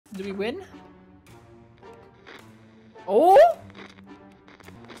Did we win? Oh!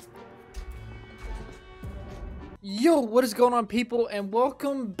 Yo, what is going on, people, and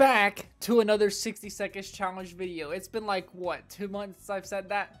welcome back to another 60 seconds challenge video. It's been like, what, 2 months since I've said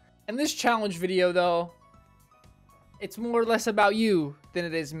that? In this challenge video, though, it's more or less about you than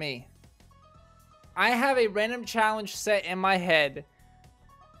it is me. I have a random challenge set in my head,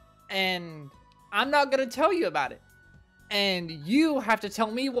 and I'm not going to tell you about it. And you have to tell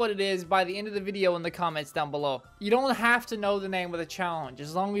me what it is by the end of the video in the comments down below. You don't have to know the name of the challenge.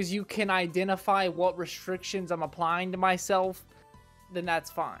 As long as you can identify what restrictions I'm applying to myself, then that's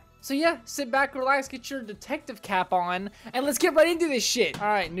fine. So yeah, sit back, relax, get your detective cap on, and let's get right into this shit. All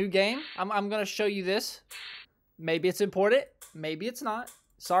right, new game. I'm gonna show you this. Maybe it's important, maybe it's not.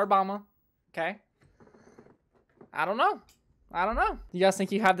 Sorry, Obama. Okay. I don't know. I don't know. You guys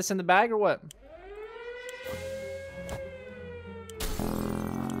think you have this in the bag or what?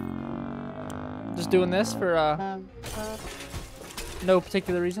 Just doing this for no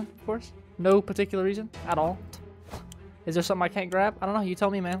particular reason, of course. No particular reason at all. Is there something I can't grab? I don't know. You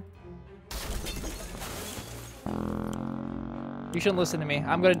tell me, man. You shouldn't listen to me.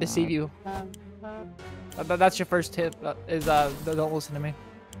 I'm gonna deceive you. That's your first tip. Don't listen to me.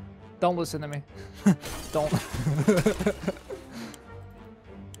 Don't listen to me. Don't.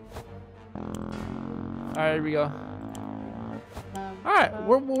 All right, here we go. All right,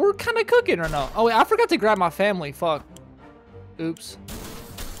 we're kind of cooking or no? Oh wait, I forgot to grab my family. Fuck. Oops.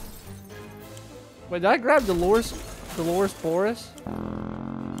 Wait, did I grab Dolores Boris?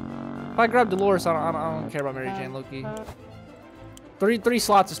 If I grab Dolores, I don't care about Mary Jane. Loki. Three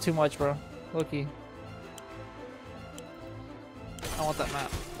slots is too much, bro. Loki. I want that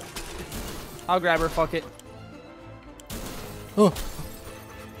map. I'll grab her. Fuck it. Oh.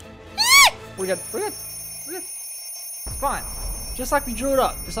 We're good. We're good. We're good. It's fine. Just like we drew it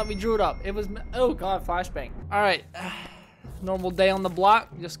up. Just like we drew it up. It was, oh god, flashbang. All right, normal day on the block.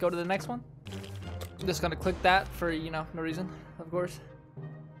 Just go to the next one. I'm just gonna click that for, you know, no reason, of course.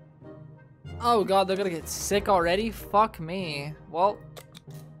 Oh god, they're gonna get sick already? Fuck me. Well,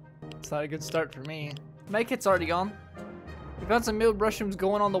 it's not a good start for me. Make-It's already gone. We found some milled mushrooms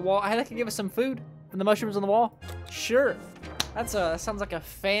going on the wall. I could give us some food from the mushrooms on the wall. Sure. That sounds like a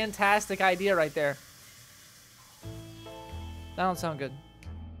fantastic idea right there. That don't sound good.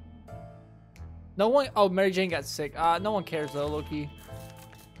 No one. Oh, Mary Jane got sick. No one cares though, Loki.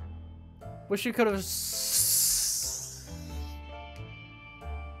 Wish you could have.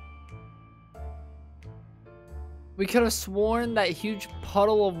 We could have sworn that huge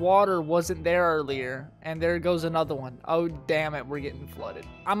puddle of water wasn't there earlier, and there goes another one. Oh damn it, we're getting flooded.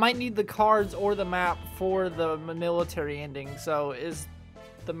 I might need the cards or the map for the military ending. So is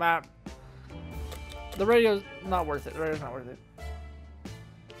the map? The radio's not worth it. The radio's not worth it.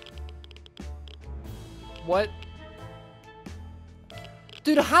 What?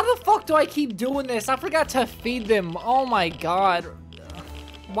 Dude, how the fuck do I keep doing this? I forgot to feed them. Oh my god.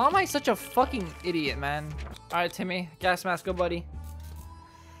 Why am I such a fucking idiot, man? Alright, Timmy. Gas mask, go, buddy.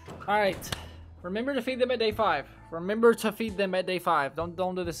 Alright. Remember to feed them at day 5. Remember to feed them at day 5.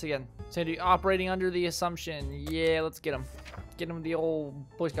 Don't do this again. Sandy, operating under the assumption. Yeah, let's get them. Get them the old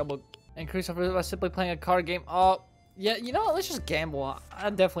Boy Scout book. Increase by simply playing a card game. Oh, yeah, you know what? Let's just gamble. I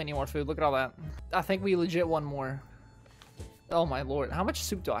definitely need more food. Look at all that. I think we legit won more. Oh, my lord. How much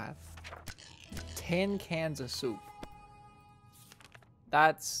soup do I have? 10 cans of soup.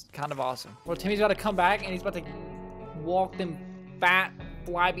 That's kind of awesome. Well, Timmy's about to come back, and he's about to walk them fat,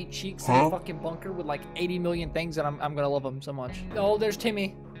 flabby cheeks in a fucking bunker with like 80 million things, and I'm going to love him so much. Oh, there's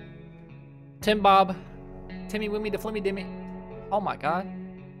Timmy. Tim Bob. Timmy, Wimmy, the Flimmy Dimmy. Oh, my god.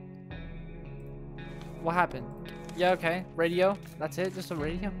 What happened? Yeah, okay. Radio. That's it? Just a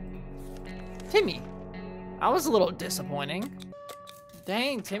radio? Timmy. I was a little disappointing.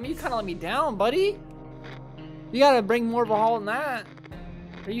 Dang, Timmy, you kind of let me down, buddy. You gotta bring more of a haul than that.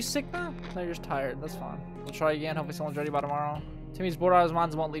 Are you sick now? No, you're just tired. That's fine. We'll try again. Hopefully someone's ready by tomorrow. Timmy's bored out of his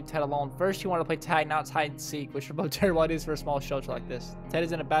mind and won't leave Ted alone. First, he wanted to play tag, now it's hide and seek, which are both terrible ideas for a small shelter like this. Ted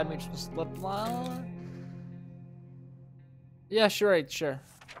is in a bad mood. Yeah, sure.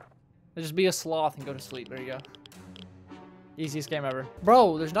 Just be a sloth and go to sleep. There you go. Easiest game ever.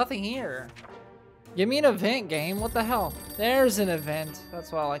 Bro, there's nothing here. Give me an event, game. What the hell? There's an event.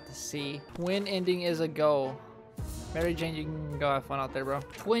 That's what I like to see. Twin ending is a go. Mary Jane, you can go have fun out there, bro.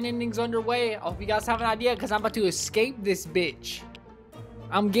 Twin ending's underway. I hope you guys have an idea, because I'm about to escape this bitch.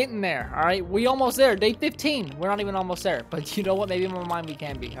 I'm getting there, all right? We almost there. Day 15. We're not even almost there. But you know what? Maybe in my mind we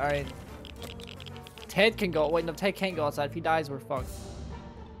can be, all right? Ted can go. Wait, no, Ted can't go outside. If he dies, we're fucked.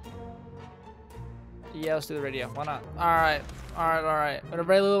 Yeah, let's do the radio. Why not? All right. Alright. But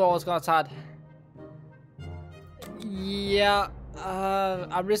very little, let's go outside. Yeah,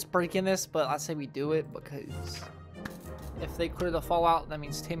 I risk breaking this, but I say we do it because if they clear the fallout, that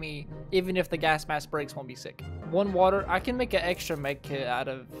means Timmy, even if the gas mask breaks, won't be sick. 1 water. I can make an extra med kit out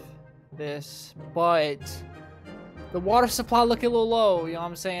of this, but the water supply looking a little low. You know what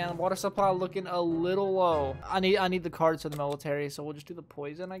I'm saying? Water supply looking a little low. I need the cards for the military, so we'll just do the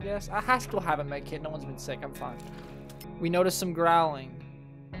poison, I guess. I still have a med kit. No one's been sick. I'm fine. We noticed some growling.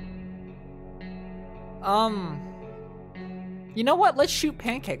 You know what? Let's shoot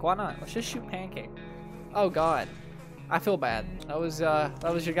Pancake. Why not? Let's just shoot Pancake. Oh God, I feel bad. That was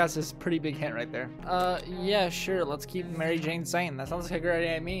your guys' pretty big hint right there. Yeah, sure. Let's keep Mary Jane sane. That sounds like a great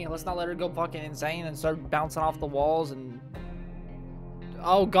idea to me. Let's not let her go fucking insane and start bouncing off the walls and.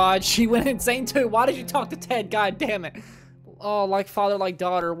 Oh God, she went insane too. Why did you talk to Ted? God damn it. Oh, like father, like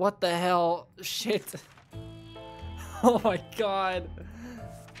daughter. What the hell? Shit. Oh my God.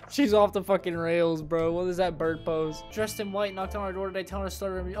 She's off the fucking rails, bro. What is that bird pose? Dressed in white, knocked on our door today, telling her to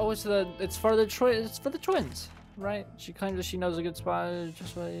start her. Oh, it's for the twins, right? She claims that she knows a good spot.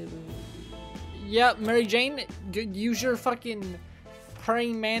 Just wait. Yeah, Mary Jane, use your fucking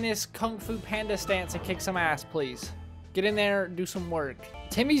praying mantis kung fu panda stance and kick some ass, please. Get in there, do some work.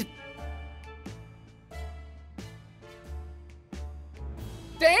 Timmy's.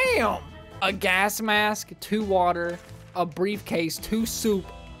 Damn! A gas mask, 2 water, a briefcase, 2 soup,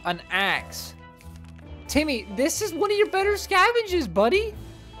 an axe. Timmy, this is one of your better scavenges, buddy.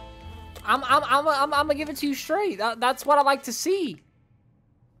 I'm gonna give it to you straight. That's what I like to see.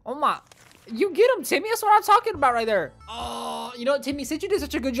 Oh my, you get him, Timmy. That's what I'm talking about right there. Oh, you know what, Timmy? Since you did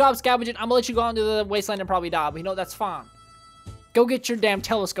such a good job scavenging, I'm gonna let you go into the wasteland and probably die. But you know that's fine. Go get your damn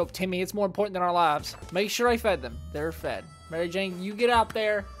telescope, Timmy. It's more important than our lives. Make sure I fed them. They're fed. Mary Jane, you get out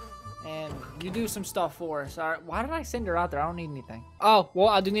there. And you do some stuff for us. All right. Why did I send her out there? I don't need anything. Oh, well,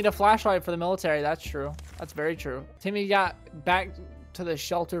 I do need a flashlight for the military. That's true. That's very true. Timmy got back to the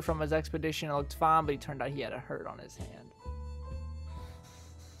shelter from his expedition. It looked fine, but he turned out he had a hurt on his hand.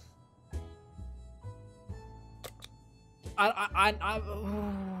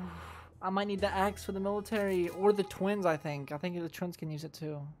 I might need the axe for the military or the twins, I think. I think the twins can use it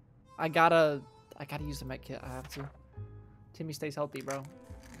too. I gotta use the med kit. I have to. Timmy stays healthy, bro.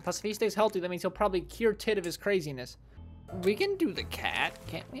 Plus, if he stays healthy, that means he'll probably cure Tit of his craziness. We can do the cat,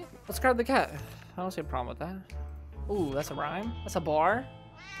 can't we? Let's grab the cat. I don't see a problem with that. Ooh, that's a rhyme. That's a bar.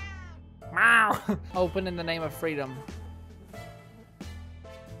 Meow. Open in the name of freedom.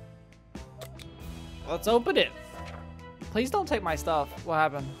 Let's open it. Please don't take my stuff. What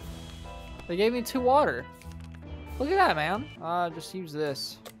happened? They gave me 2 water. Look at that, man. Just use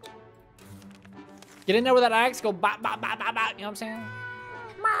this. Get in there with that axe. Go bop, bop, bop, bop, bop. You know what I'm saying?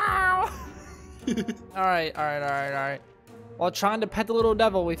 Meow. All right. While trying to pet the little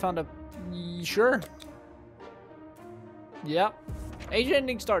devil, we found a. Sure. Yep. Agent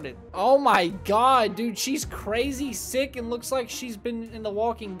ending started. Oh my God, dude, she's crazy sick and looks like she's been in The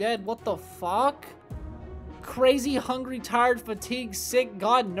Walking Dead. What the fuck? Crazy, hungry, tired, fatigued, sick.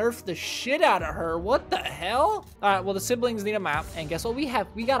 God nerfed the shit out of her. What the hell? All right, well, the siblings need a map. And guess what we have?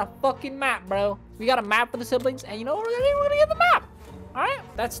 We got a fucking map, bro. We got a map for the siblings. And you know what? We're gonna get the map. All right,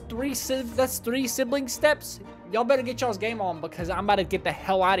 that's 3 sibling steps. Y'all better get y'all's game on because I'm about to get the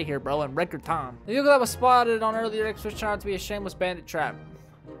hell out of here, bro, in record time. The vehicle that was spotted on earlier expedition turned out to be a shameless bandit trap.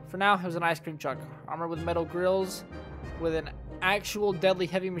 For now, it was an ice cream truck. Armored with metal grills with an actual deadly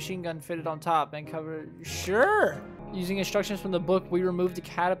heavy machine gun fitted on top and covered. Sure. Using instructions from the book, we removed the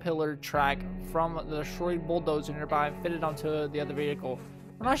caterpillar track from the destroyed bulldozer nearby and fitted onto the other vehicle.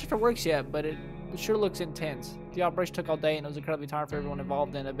 We're not sure if it works yet, but it sure looks intense. The operation took all day and it was incredibly tiring for everyone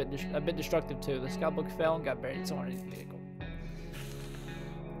involved and a bit destructive too. The scout book fell and got buried somewhere in the vehicle.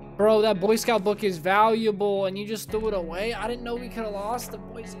 Bro, that Boy Scout book is valuable and you just threw it away? I didn't know we could have lost the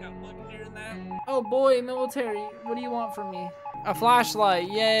Boy Scout book here and that. Oh boy, military, what do you want from me? A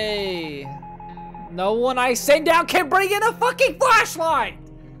flashlight, yay. No one I send out can bring in a fucking flashlight!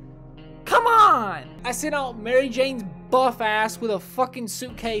 Come on! I sent out Mary Jane's buff ass with a fucking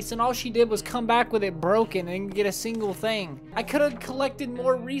suitcase and all she did was come back with it broken and didn't get a single thing. I could have collected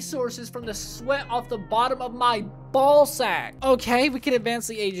more resources from the sweat off the bottom of my ball sack. Okay, we can advance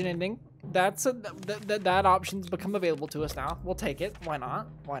the agent ending. That option's become available to us now. We'll take it. Why not?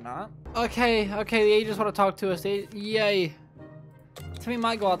 Why not? Okay, the agents want to talk to us. Yay. Timmy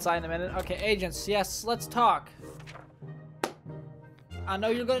might go outside in a minute. Okay, agents, yes, let's talk. I know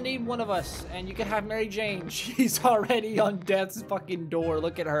you're gonna need one of us, and you can have Mary Jane. She's already on death's fucking door.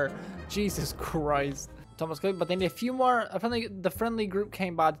 Look at her. Jesus Christ. It's almost complete, but they need a few more. The friendly group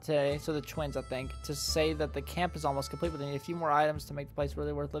came by today, so the twins, I think, to say that the camp is almost complete, but they need a few more items to make the place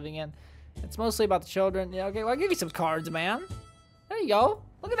really worth living in. It's mostly about the children. Yeah, okay, well, I'll give you some cards, man. There you go.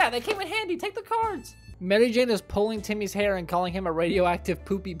 Look at that. They came in handy. Take the cards. Mary Jane is pulling Timmy's hair and calling him a radioactive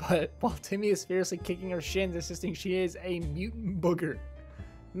poopy butt, while Timmy is fiercely kicking her shins, insisting she is a mutant booger.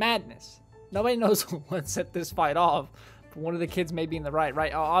 Madness. Nobody knows what set this fight off, but one of the kids may be in the right.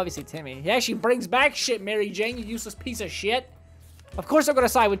 Oh, obviously Timmy. He actually brings back shit, Mary Jane, you useless piece of shit. Of course I'm gonna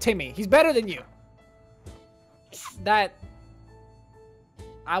side with Timmy. He's better than you.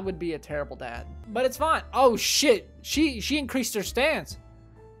 I would be a terrible dad. But it's fine. Oh, shit. She increased her stance.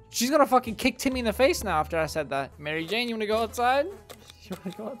 She's gonna fucking kick Timmy in the face now after I said that. Mary Jane, you wanna go outside? You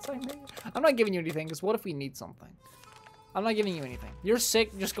wanna go outside, Mary? I'm not giving you anything, because what if we need something? I'm not giving you anything. You're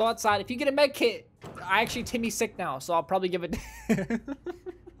sick, just go outside. If you get a med kit, Timmy's sick now, so I'll probably give it.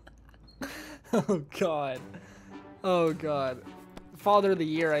 Oh, God. Oh, God. Father of the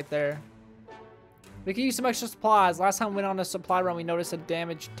year right there. We can use some extra supplies. Last time we went on a supply run, we noticed a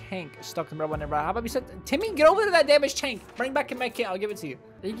damaged tank stuck in the rubber. How about we said, Timmy, get over to that damaged tank. Bring back a med kit. I'll give it to you.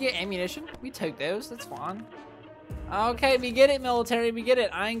 Did you get ammunition? We took those. That's fine. Okay, we get it, military. We get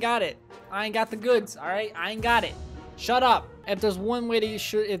it. I ain't got it. I ain't got the goods. All right, I ain't got it. Shut up. If there's one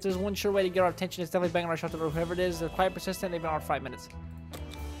sure way to get our attention, it's definitely banging our shelter or whoever it is. They're quite persistent. They've been on for 5 minutes.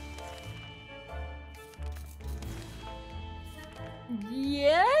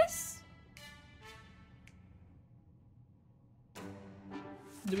 Yes.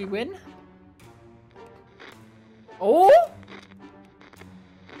 Do we win? Oh!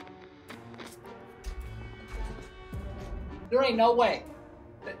 There ain't no way.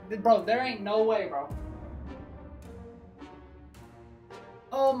 Bro, there ain't no way, bro.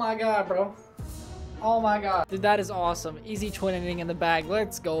 Oh my God, bro. Oh my God. Dude, that is awesome. Easy twin ending in the bag.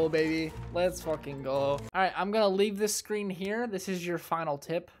 Let's go, baby. Let's fucking go. All right, I'm gonna leave this screen here. This is your final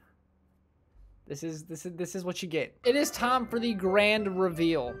tip. This is what you get. It is time for the grand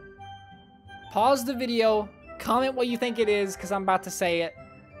reveal. Pause the video, comment what you think it is, because I'm about to say it.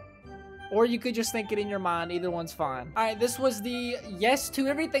 Or you could just think it in your mind. Either one's fine. All right, this was the Yes to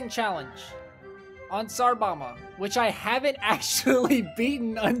Everything challenge on Sarbama, which I haven't actually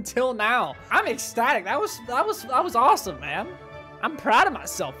beaten until now. I'm ecstatic. That was awesome, man. I'm proud of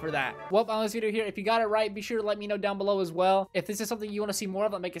myself for that. Well, on this video here, if you got it right, be sure to let me know down below as well. If this is something you want to see more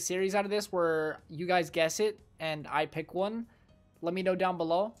of, I'll make a series out of this where you guys guess it and I pick one. Let me know down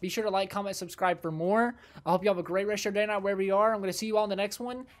below. Be sure to like, comment, subscribe for more. I hope you have a great rest of your day, night, wherever you are. I'm going to see you all in the next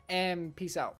one, and peace out.